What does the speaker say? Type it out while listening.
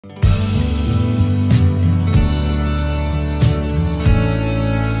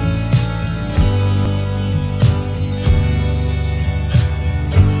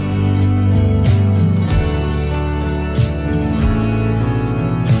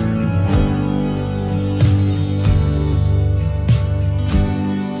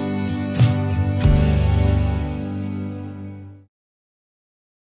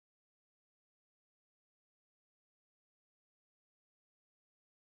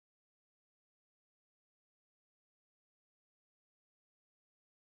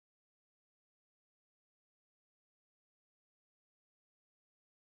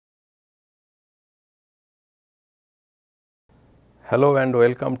Hello and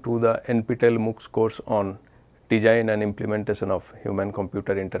welcome to the NPTEL MOOCs course on Design and Implementation of Human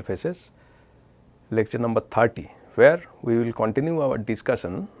Computer Interfaces, lecture number 30, where we will continue our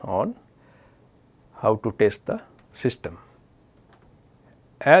discussion on how to test the system.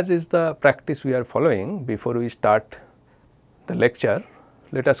 As is the practice we are following, before we start the lecture,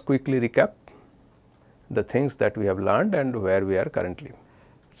 let us quickly recap the things that we have learned and where we are currently.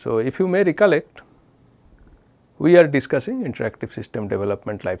 So, if you may recollect, we are discussing interactive system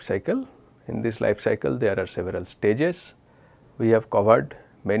development life cycle. In this life cycle, there are several stages. We have covered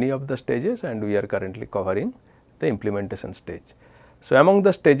many of the stages and we are currently covering the implementation stage. So, among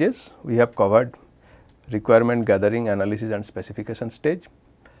the stages, we have covered requirement gathering, analysis and specification stage.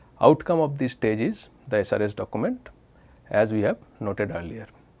 Outcome of this stage is the SRS document, as we have noted earlier.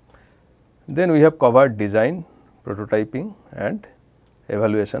 Then we have covered design, prototyping and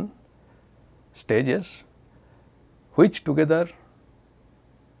evaluation stages, which together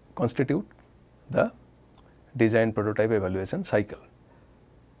constitute the design, prototype, evaluation cycle.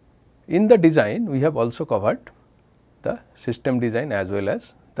 In the design, we have also covered the system design as well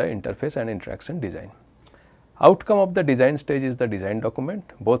as the interface and interaction design. Outcome of the design stage is the design document,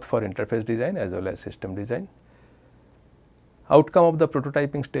 both for interface design as well as system design. Outcome of the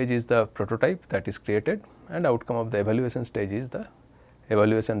prototyping stage is the prototype that is created, and outcome of the evaluation stage is the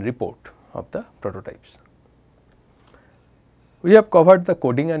evaluation report of the prototypes. We have covered the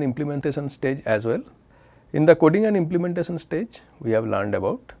coding and implementation stage as well. In the coding and implementation stage, we have learned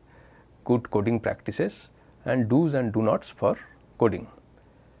about good coding practices and do's and do nots for coding.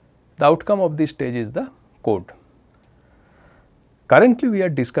 The outcome of this stage is the code. Currently, we are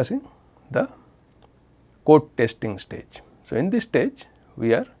discussing the code testing stage. So, in this stage,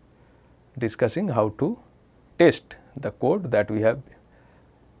 we are discussing how to test the code that we have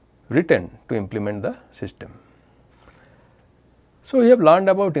written to implement the system. So, we have learned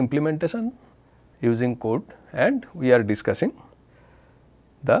about implementation using code and we are discussing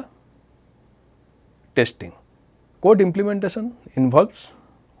the testing. Code implementation involves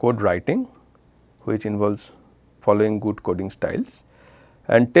code writing, which involves following good coding styles,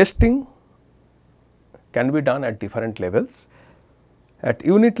 and testing can be done at different levels. At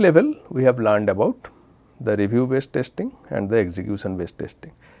unit level, we have learned about the review based testing and the execution based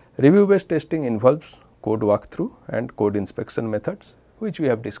testing. Review based testing involves code walkthrough and code inspection methods, which we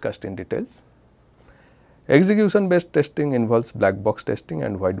have discussed in details. Execution based testing involves black box testing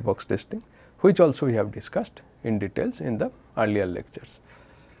and white box testing, which also we have discussed in details in the earlier lectures.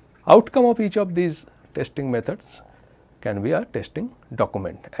 Outcome of each of these testing methods can be a testing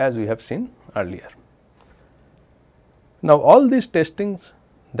document, as we have seen earlier. Now, all these testings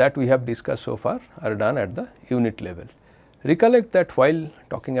that we have discussed so far are done at the unit level. Recollect that while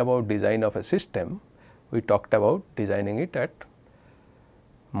talking about design of a system, we talked about designing it at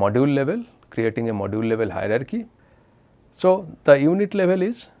module level, creating a module level hierarchy. So, the unit level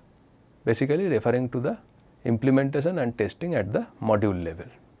is basically referring to the implementation and testing at the module level.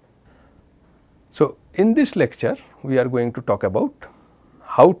 So, in this lecture, we are going to talk about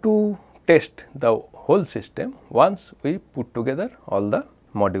how to test the whole system once we put together all the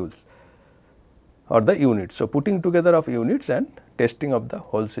modules or the units. So, putting together of units and testing of the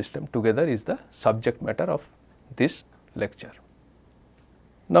whole system together is the subject matter of this lecture.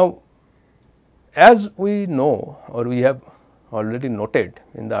 Now, as we know or we have already noted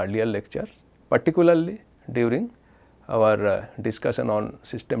in the earlier lectures, particularly during our discussion on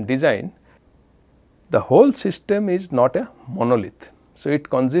system design, the whole system is not a monolith. So, it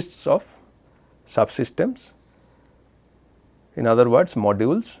consists of subsystems, in other words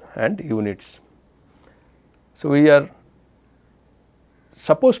modules and units. So, we are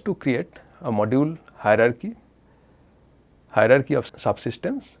supposed to create a module hierarchy of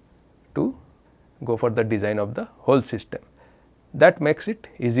subsystems to go for the design of the whole system. That makes it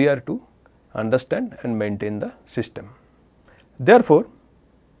easier to understand and maintain the system. Therefore,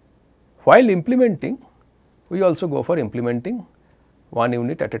 while implementing, we also go for implementing one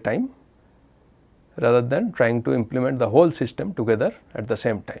unit at a time rather than trying to implement the whole system together at the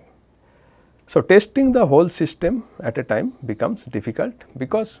same time. So, testing the whole system at a time becomes difficult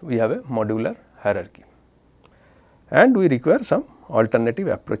because we have a modular hierarchy and we require some alternative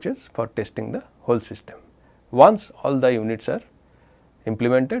approaches for testing the whole system once all the units are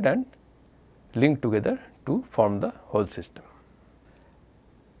implemented and linked together to form the whole system.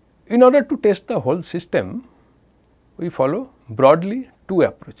 In order to test the whole system, we follow broadly two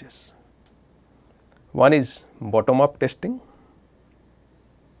approaches. One is bottom up testing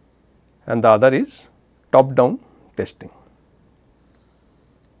and the other is top down testing.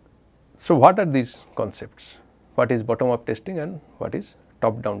 So, what are these concepts? what is bottom up testing and what is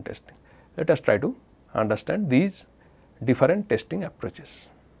top down testing. Let us try to understand these different testing approaches.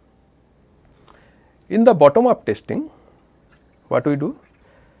 In the bottom up testing, what we do?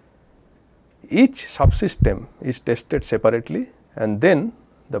 Each subsystem is tested separately and then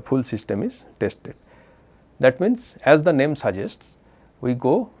the full system is tested. That means, as the name suggests, we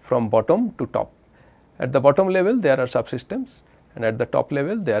go from bottom to top. At the bottom level there are subsystems and at the top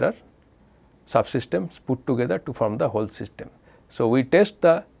level there are subsystems put together to form the whole system. So, we test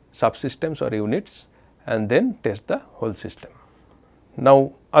the subsystems or units and then test the whole system.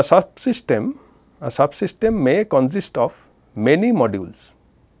 Now, a subsystem may consist of many modules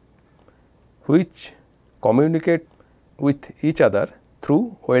which communicate with each other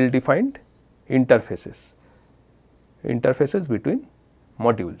through well defined interfaces between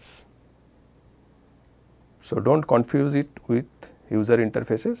modules. So, do not confuse it with user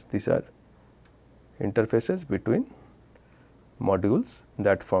interfaces. These are interfaces between modules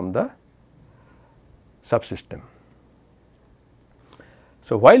that form the subsystem.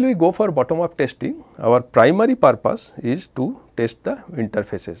 So, while we go for bottom up testing, our primary purpose is to test the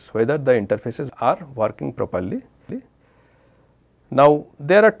interfaces, whether the interfaces are working properly. Now,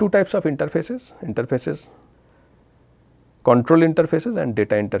 there are two types of interfaces, control interfaces and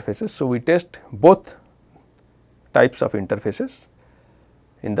data interfaces. So, we test both types of interfaces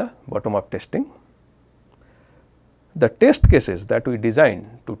in the bottom up testing. The test cases that we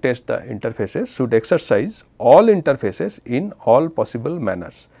design to test the interfaces should exercise all interfaces in all possible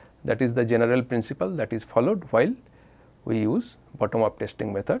manners. That is the general principle that is followed while we use bottom up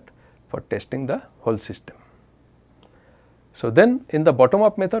testing method for testing the whole system. So, then in the bottom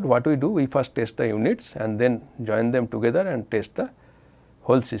up method what we do? We first test the units and then join them together and test the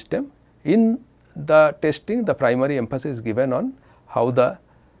whole system. In the testing, the primary emphasis is given on how the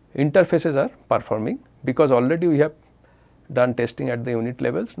interfaces are performing, because already we have done testing at the unit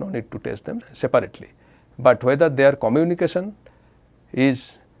levels, no need to test them separately. But whether their communication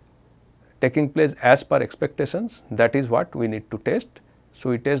is taking place as per expectations, that is what we need to test. So,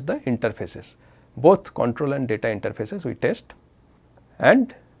 we test the interfaces, both control and data interfaces we test,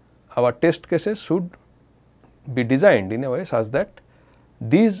 and our test cases should be designed in a way such that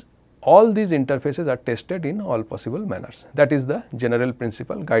all these interfaces are tested in all possible manners. That is the general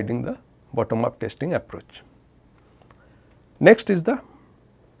principle guiding the bottom up testing approach. Next is the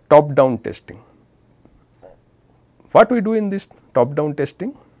top down testing. What we do in this top down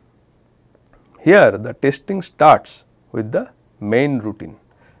testing? Here the testing starts with the main routine.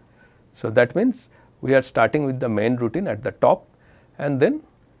 So, that means we are starting with the main routine at the top and then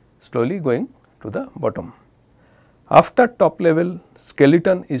slowly going to the bottom. After top level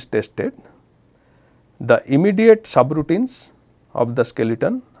skeleton is tested, the immediate subroutines of the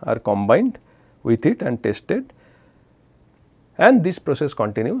skeleton are combined with it and tested, and this process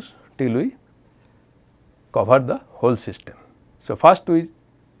continues till we cover the whole system. So, first we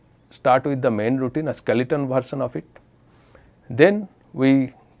start with the main routine, a skeleton version of it, then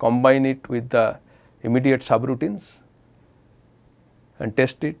we combine it with the immediate subroutines and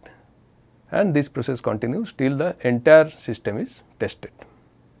test it, and this process continues till the entire system is tested.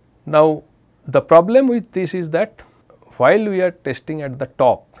 Now, the problem with this is that while we are testing at the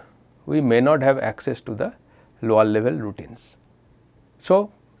top, we may not have access to the lower level routines.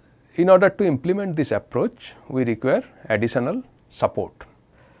 So, in order to implement this approach, we require additional support.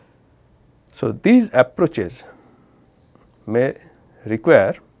 So, these approaches may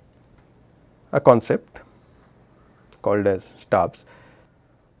require a concept called as stubs.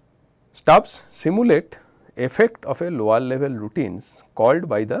 Stubs simulate effect of a lower level routines called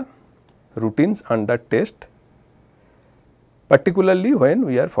by the routines under test, particularly when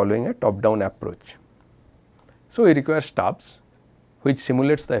we are following a top down approach. So, we require stubs which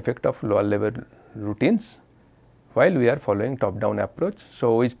simulates the effect of lower level routines while we are following top down approach.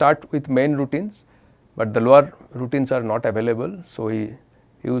 So, we start with main routines, but the lower routines are not available. So, we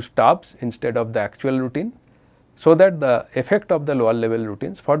use stubs instead of the actual routine, so that the effect of the lower level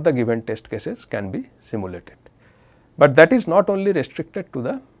routines for the given test cases can be simulated. But that is not only restricted to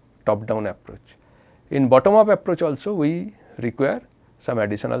the top down approach. In bottom up approach also we require some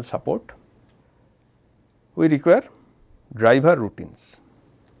additional support. We require driver routines.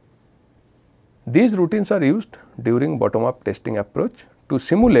 These routines are used during bottom up testing approach to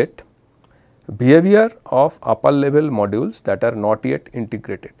simulate behavior of upper level modules that are not yet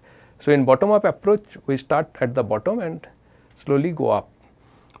integrated. So, in bottom up approach we start at the bottom and slowly go up.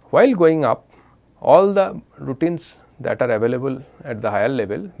 While going up, all the routines that are available at the higher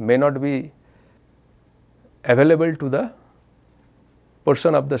level may not be available to the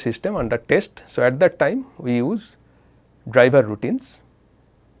portion of the system under test. So, at that time we use driver routines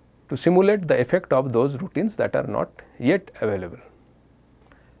to simulate the effect of those routines that are not yet available.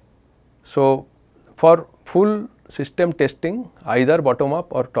 So, for full system testing either bottom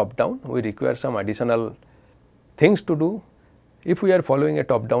up or top down, we require some additional things to do. If we are following a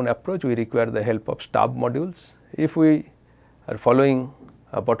top down approach, we require the help of stub modules. If we are following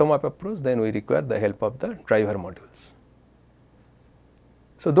a bottom up approach, then we require the help of the driver modules.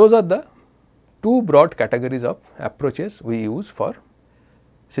 So, those are the two broad categories of approaches we use for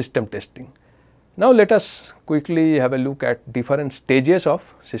system testing. Now, let us quickly have a look at different stages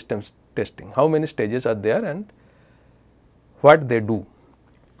of systems testing. How many stages are there and what they do?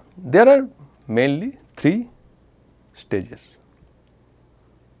 There are mainly three stages: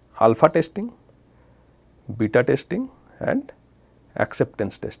 alpha testing, beta testing and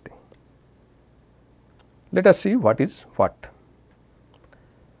acceptance testing. Let us see what is what.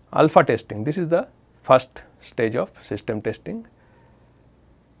 Alpha testing, this is the first stage of system testing.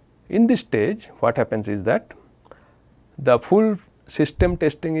 In this stage, what happens is that the full system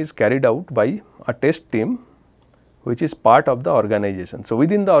testing is carried out by a test team which is part of the organization. So,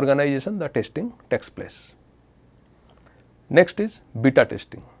 within the organization the testing takes place. Next is beta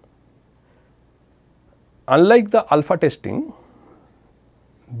testing. Unlike the alpha testing,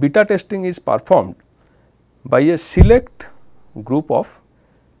 beta testing is performed by a select group of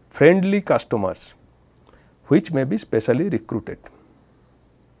friendly customers which may be specially recruited.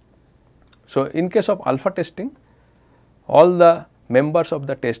 So, in case of alpha testing, all the members of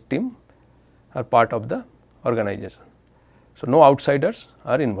the test team are part of the organization. So, no outsiders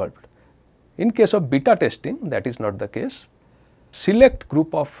are involved. In case of beta testing, that is not the case. Select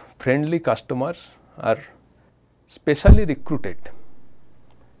group of friendly customers are specially recruited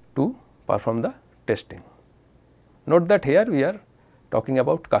to perform the testing. Note that here we are talking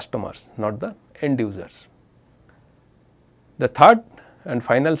about customers, not the end users. The third and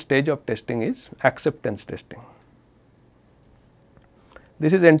final stage of testing is acceptance testing.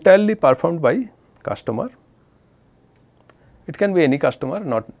 This is entirely performed by customer. It can be any customer,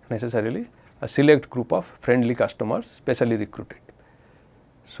 not necessarily a select group of friendly customers specially recruited.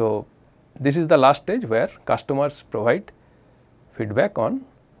 So, this is the last stage where customers provide feedback on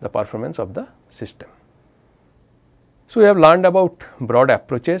the performance of the system. So, we have learned about broad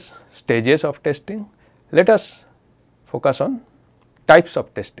approaches, stages of testing. Let us focus on types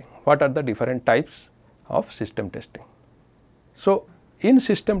of testing. What are the different types of system testing? So, in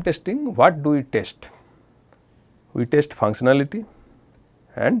system testing, what do we test? We test functionality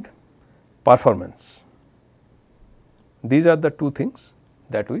and performance. These are the two things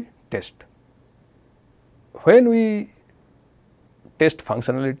that we test. When we test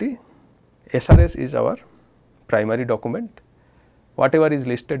functionality, SRS is our primary document. Whatever is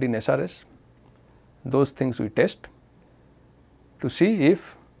listed in SRS, those things we test to see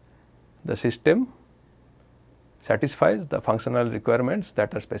if the system satisfies the functional requirements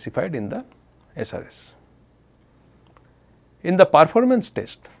that are specified in the SRS. In the performance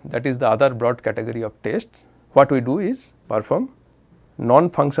test, that is the other broad category of test, what we do is perform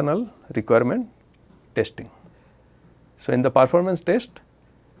non-functional requirement testing. So, in the performance test,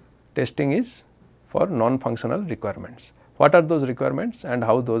 testing is for non-functional requirements. What are those requirements and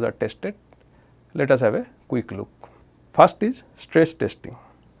how those are tested? Let us have a quick look. First is stress testing.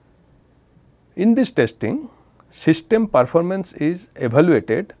 In this testing, system performance is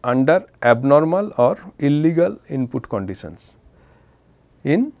evaluated under abnormal or illegal input conditions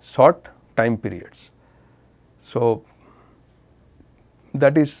in short time periods. So,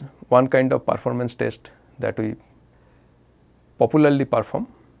 that is one kind of performance test that we popularly perform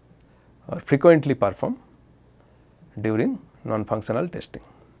or frequently perform during non-functional testing.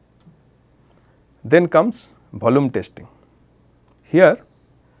 Then comes volume testing. Here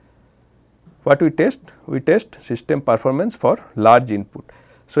what we test system performance for large input.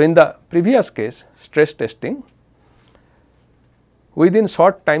 So, in the previous case stress testing, within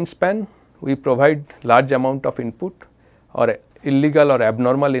short time span we provide large amount of input or illegal or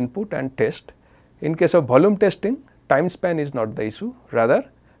abnormal input and test. In case of volume testing, time span is not the issue, rather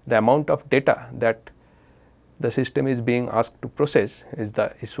the amount of data that the system is being asked to process is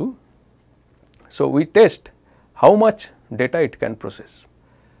the issue. So, we test how much data it can process,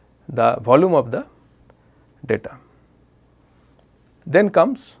 the volume of the data. Then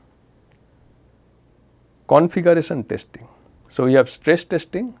comes configuration testing. So, we have stress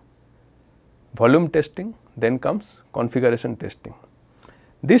testing, volume testing, then comes configuration testing.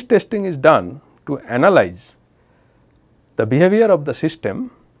 This testing is done to analyze the behavior of the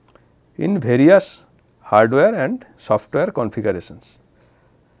system in various hardware and software configurations.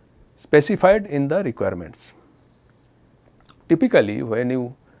 specified in the requirements. Typically, when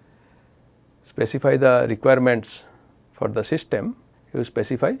you specify the requirements for the system, you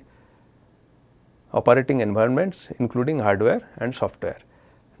specify operating environments including hardware and software.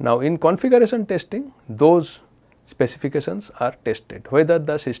 Now, in configuration testing, those specifications are tested, whether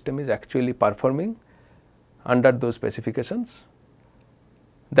the system is actually performing under those specifications,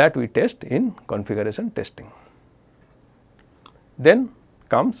 that we test in configuration testing. Then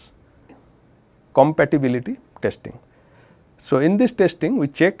comes compatibility testing. So, in this testing we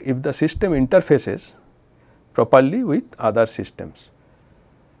check if the system interfaces properly with other systems.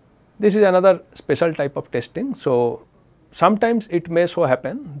 This is another special type of testing. So, sometimes it may so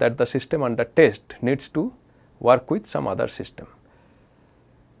happen that the system under test needs to work with some other system.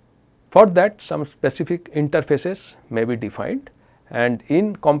 For that, some specific interfaces may be defined, and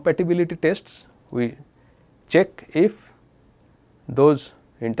in compatibility tests we check if those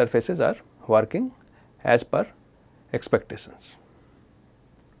interfaces are working as per expectations.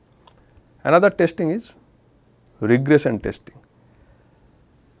 Another testing is regression testing.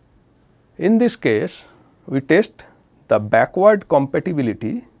 In this case, we test the backward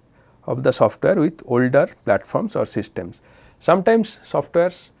compatibility of the software with older platforms or systems. Sometimes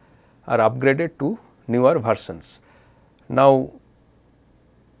softwares are upgraded to newer versions. Now,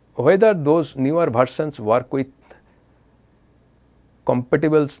 whether those newer versions work with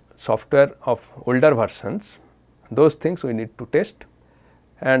compatible software of older versions, those things we need to test,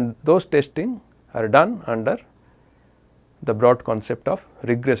 and those testing are done under the broad concept of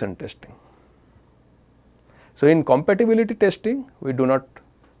regression testing. So, in compatibility testing, we do not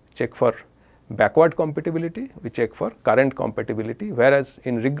check for backward compatibility, we check for current compatibility, whereas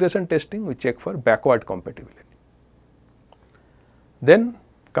in regression testing we check for backward compatibility. Then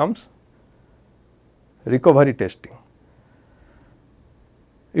comes recovery testing.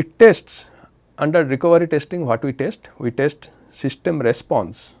 It tests, under recovery testing what we test? We test system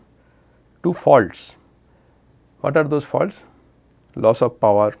response to faults. What are those faults? Loss of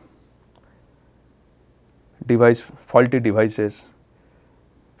power, faulty devices,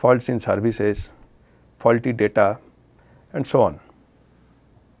 faults in services, faulty data, and so on.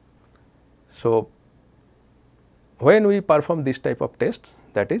 So, when we perform this type of tests,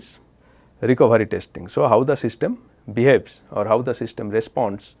 that is recovery testing. So, how the system behaves or how the system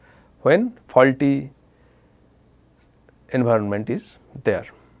responds when faulty environment is there.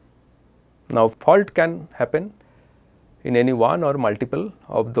 Now, fault can happen in any one or multiple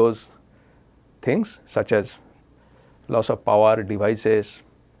of those things, such as loss of power, devices,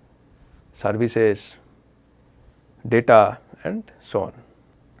 services, data, and so on.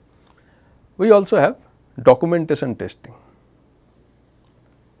 We also have documentation testing.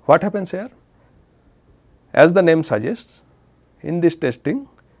 What happens here? As the name suggests, in this testing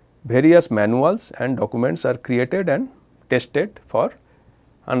various manuals and documents are created and tested for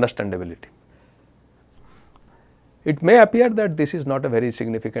understandability. It may appear that this is not a very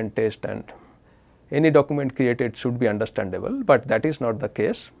significant test and any document created should be understandable, but that is not the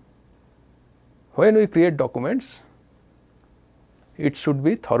case. When we create documents, it should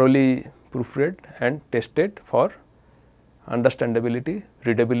be thoroughly proofread and tested for understandability,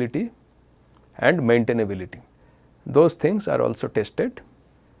 readability, and maintainability. Those things are also tested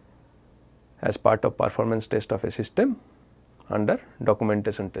as part of performance test of a system under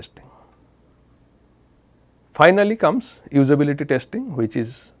documentation testing. Finally comes usability testing, which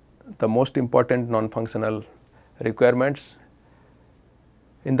is the most important non-functional requirements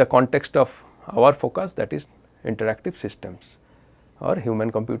in the context of our focus, that is interactive systems or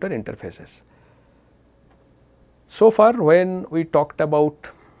human computer interfaces. So far, when we talked about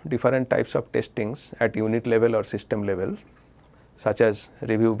different types of testings at unit level or system level, such as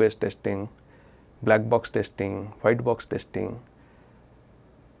review based testing, black box testing, white box testing,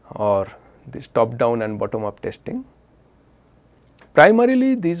 or this top down and bottom up testing,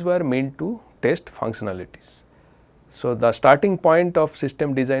 primarily these were meant to test functionalities. So, the starting point of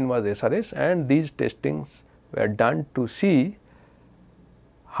system design was SRS, and these testings were done to see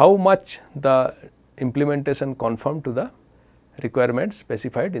how much the implementation conformed to the requirements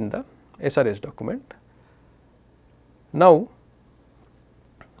specified in the SRS document. Now,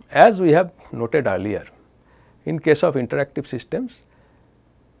 as we have noted earlier, in case of interactive systems,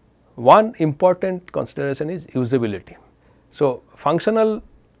 one important consideration is usability. So, functional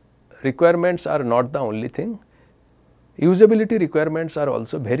requirements are not the only thing. Usability requirements are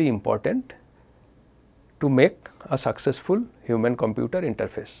also very important to make a successful human computer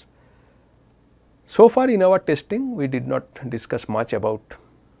interface. So far in our testing, we did not discuss much about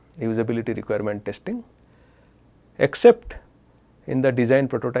usability requirement testing, except in the design,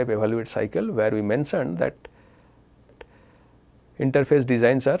 prototype, evaluate cycle, where we mentioned that interface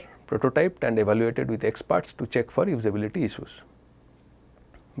designs are prototyped and evaluated with experts to check for usability issues.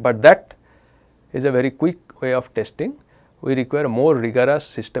 But that is a very quick way of testing. We require more rigorous,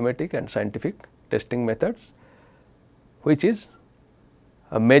 systematic and scientific testing methods, which is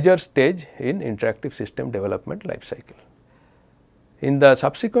a major stage in interactive system development life cycle. In the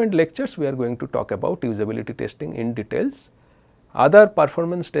subsequent lectures, we are going to talk about usability testing in details. Other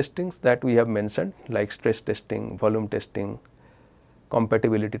performance testings that we have mentioned, like stress testing, volume testing,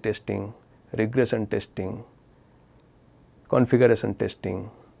 compatibility testing, regression testing, configuration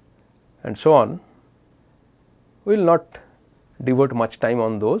testing and so on, we will not devote much time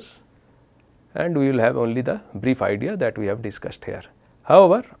on those, and we will have only the brief idea that we have discussed here.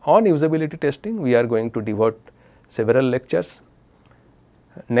 However, on usability testing, we are going to devote several lectures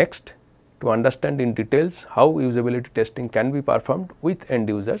next to understand in details how usability testing can be performed with end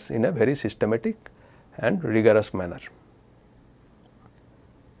users in a very systematic and rigorous manner.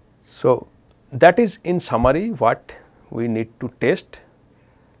 So, that is in summary what we need to test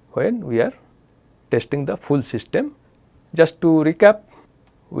when we are testing the full system. Just to recap,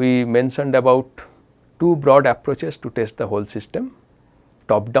 we mentioned about two broad approaches to test the whole system,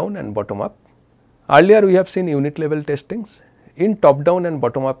 top down and bottom up. Earlier we have seen unit level testings. In top down and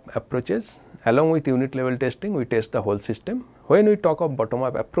bottom up approaches, along with unit level testing, we test the whole system. When we talk of bottom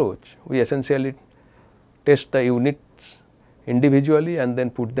up approach, we essentially test the units individually and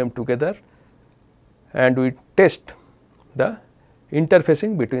then put them together, and we test the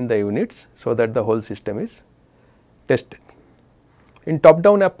interfacing between the units so that the whole system is tested. In top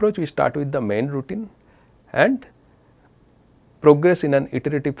down approach, we start with the main routine and progress in an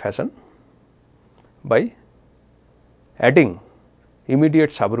iterative fashion by adding immediate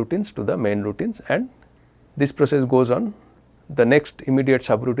subroutines to the main routines, and this process goes on, the next immediate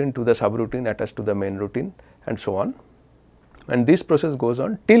subroutine to the subroutine attached to the main routine and so on, and this process goes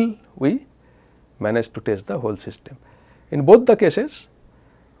on till we manage to test the whole system. In both the cases,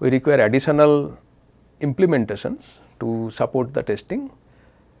 we require additional implementations to support the testing,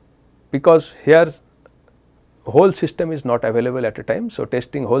 because here whole system is not available at a time. So,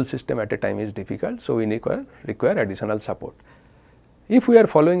 testing whole system at a time is difficult. So, we require additional support. If we are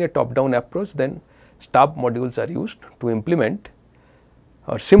following a top down approach, then stub modules are used to implement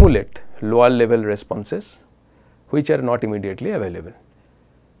or simulate lower level responses which are not immediately available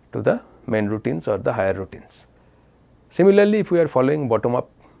to the main routines or the higher routines. Similarly, if we are following bottom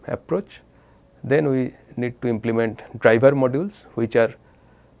up approach, then we need to implement driver modules which are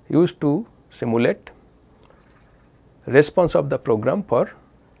used to simulate response of the program for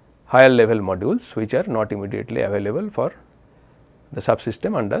higher level modules which are not immediately available for the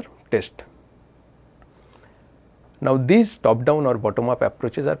subsystem under test. Now, these top down or bottom up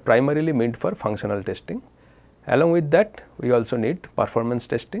approaches are primarily meant for functional testing. Along with that, we also need performance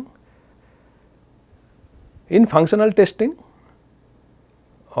testing. In functional testing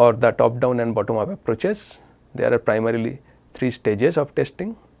or the top down and bottom up approaches, there are primarily three stages of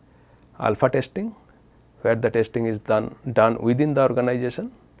testing: alpha testing, where the testing is done within the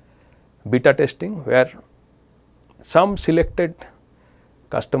organization; beta testing, where some selected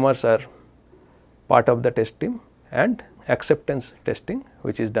customers are part of the test team; and acceptance testing,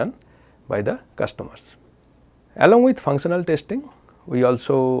 which is done by the customers. Along with functional testing, we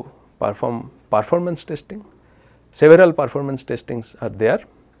also perform performance testing. Several performance testings are there,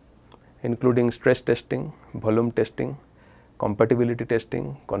 including stress testing, volume testing, compatibility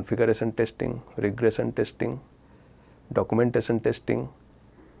testing, configuration testing, regression testing, documentation testing,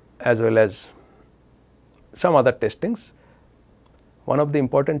 as well as some other testings. One of the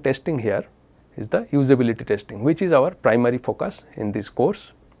important testing here is the usability testing, which is our primary focus in this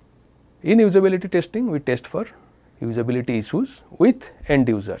course. In usability testing, we test for usability issues with end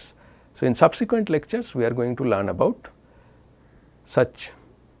users. So, in subsequent lectures, we are going to learn about such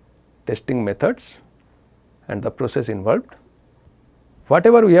testing methods and the process involved.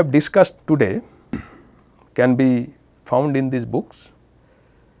 Whatever we have discussed today can be found in these books,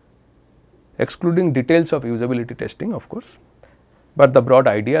 excluding details of usability testing, of course, but the broad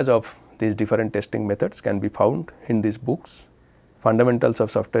ideas of these different testing methods can be found in these books: Fundamentals of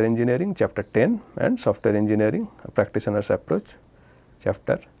Software Engineering, Chapter 10, and Software Engineering, a Practitioner's Approach,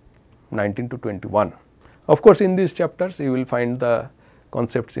 Chapter 19 to 21. Of course, in these chapters you will find the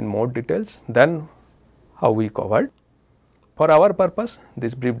concepts in more details than how we covered. For our purpose,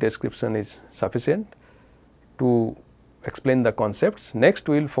 this brief description is sufficient to explain the concepts. Next,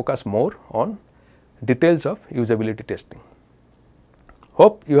 we will focus more on details of usability testing.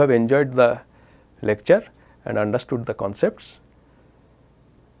 Hope you have enjoyed the lecture and understood the concepts.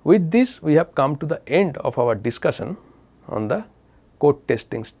 With this, we have come to the end of our discussion on the code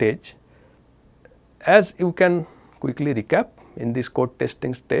testing stage. As you can quickly recap, in this code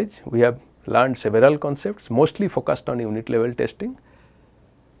testing stage, we have learned several concepts, mostly focused on unit level testing,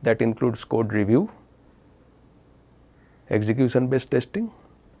 that includes code review, execution based testing,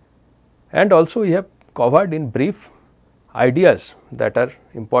 and also we have covered in brief ideas that are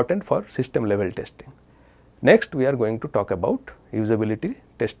important for system level testing. Next, we are going to talk about usability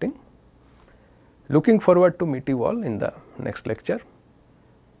testing. Looking forward to meet you all in the next lecture.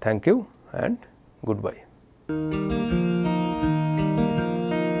 Thank you and goodbye.